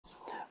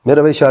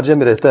میرا بھائی شارجہ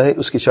میں رہتا ہے،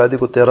 اس کی شادی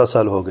کو 13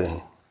 سال ہو گئے ہیں،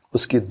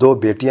 اس کی 2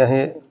 بیٹیاں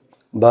ہیں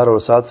 12 اور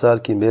 7 سال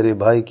کی۔ میرے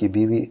بھائی کی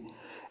بیوی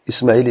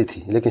اسماعیلی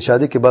تھی لیکن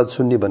شادی کے بعد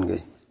سنی بن گئی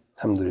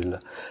الحمدللہ،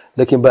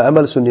 لیکن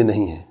بعمل سنی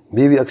نہیں ہے۔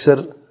 بیوی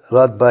اکثر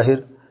رات باہر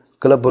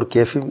کلب اور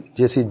کیفے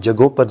جیسی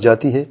جگہوں پر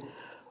جاتی ہے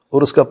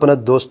اور اس کا اپنا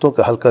دوستوں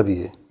کا حلقہ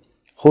بھی ہے۔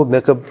 خوب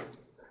میک اپ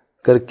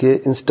کر کے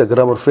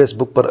انسٹاگرام اور فیس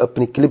بک پر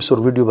اپنی کلپس اور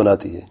ویڈیو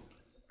بناتی ہے۔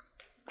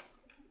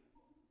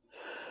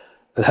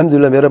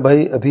 الحمدللہ میرا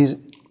بھائی ابھی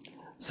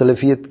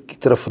سلفیت کی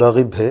طرف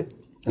راغب ہے،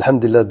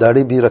 الحمدللہ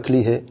داڑھی بھی رکھ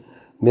لی ہے۔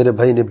 میرے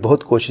بھائی نے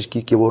بہت کوشش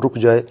کی کہ وہ رک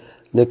جائے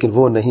لیکن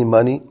وہ نہیں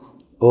مانی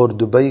اور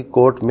دبئی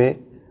کورٹ میں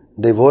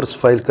ڈیورس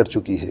فائل کر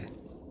چکی ہے۔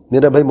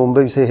 میرا بھائی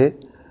ممبئی سے ہے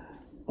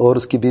اور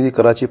اس کی بیوی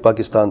کراچی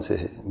پاکستان سے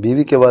ہے۔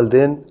 بیوی کے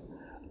والدین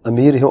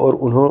امیر ہیں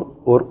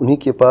اور انہی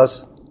کے پاس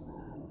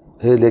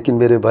ہے، لیکن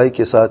میرے بھائی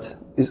کے ساتھ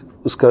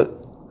اس کا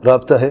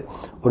رابطہ ہے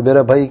اور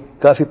میرا بھائی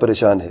کافی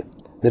پریشان ہے۔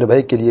 میرے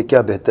بھائی کے لیے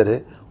کیا بہتر ہے،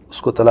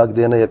 اس کو طلاق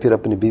دینا یا پھر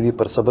اپنی بیوی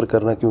پر صبر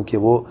کرنا، کیونکہ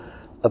وہ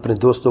اپنے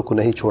دوستوں کو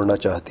نہیں چھوڑنا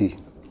چاہتی۔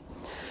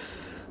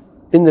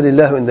 ان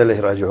للہ و انا الیہ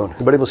راجعون۔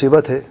 بڑی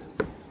مصیبت ہے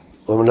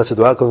اور اللہ سے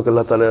دعا کروں کہ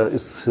اللہ تعالیٰ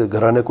اس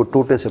گھرانے کو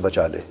ٹوٹنے سے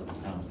بچا لے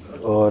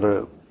اور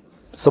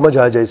سمجھ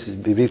آ جائے اس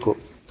بیوی کو۔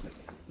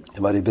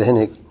 ہماری بہن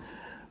ہے،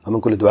 ہم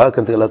ان کو دعا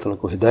کرتے ہیں اللہ تعالیٰ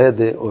کو ہدایت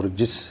دے اور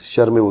جس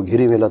شر میں وہ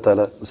گھری ہوئی اللہ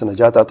تعالیٰ اسے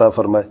نجات عطا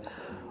فرمائے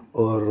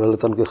اور اللہ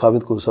تعالیٰ کے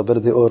خاوند کو صبر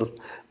دے، اور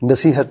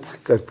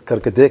نصیحت کر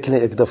کے دیکھ لیں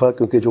ایک دفعہ،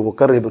 کیونکہ جو وہ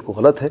کر رہے بالکل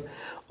غلط ہے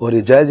اور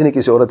یہ جائز نہیں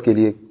کسی عورت کے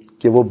لیے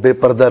کہ وہ بے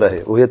پردہ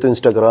رہے۔ وہ یہ تو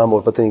انسٹاگرام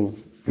اور پتہ نہیں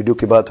ویڈیو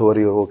کی بات ہو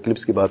رہی ہے، وہ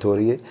کلپس کی بات ہو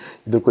رہی ہے،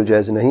 بالکل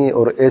جائز نہیں ہے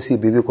اور ایسی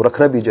بیوی کو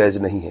رکھنا بھی جائز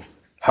نہیں ہے۔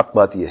 حق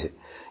بات یہ ہے،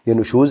 یہ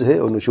نشوز ہے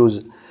اور نشوز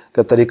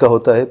کا طریقہ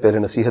ہوتا ہے پہلے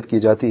نصیحت کی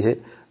جاتی ہے،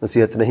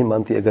 نصیحت نہیں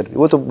مانتی، اگر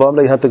وہ تو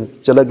معاملہ یہاں تک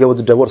چلا گیا، وہ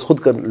تو ڈیورس خود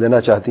کر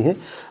لینا چاہتی ہیں،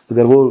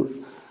 اگر وہ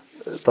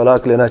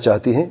طلاق لینا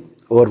چاہتی ہیں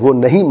اور وہ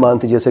نہیں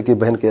مانتی، جیسے کہ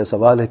بہن کا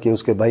سوال ہے کہ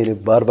اس کے بھائی نے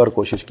بار بار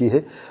کوشش کی ہے،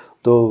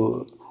 تو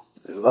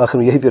آخر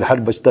میں یہی پھر حل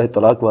بچتا ہے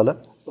طلاق والا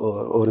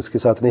اور اس کے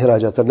ساتھ نہیں رہا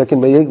جا سکتا۔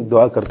 لیکن میں یہی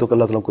دعا کرتا ہوں کہ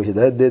اللہ تعالیٰ کو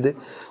ہدایت دے دے،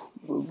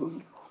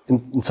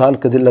 انسان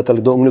کا دل اللہ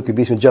تعالیٰ 2 انگلیوں کے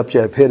بیچ میں جب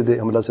چاہے پھیر دے۔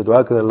 ہم اللہ سے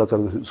دعا کریں اللہ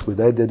تعالیٰ اس کو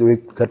ہدایت دے دے،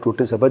 ایک گھر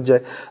ٹوٹنے سے بچ جائے۔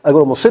 اگر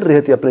وہ مصر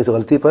رہتی اپنے اس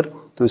غلطی پر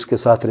تو اس کے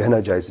ساتھ رہنا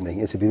جائز نہیں،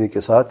 ایسی بیوی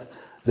کے ساتھ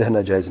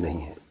رہنا جائز نہیں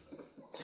ہے۔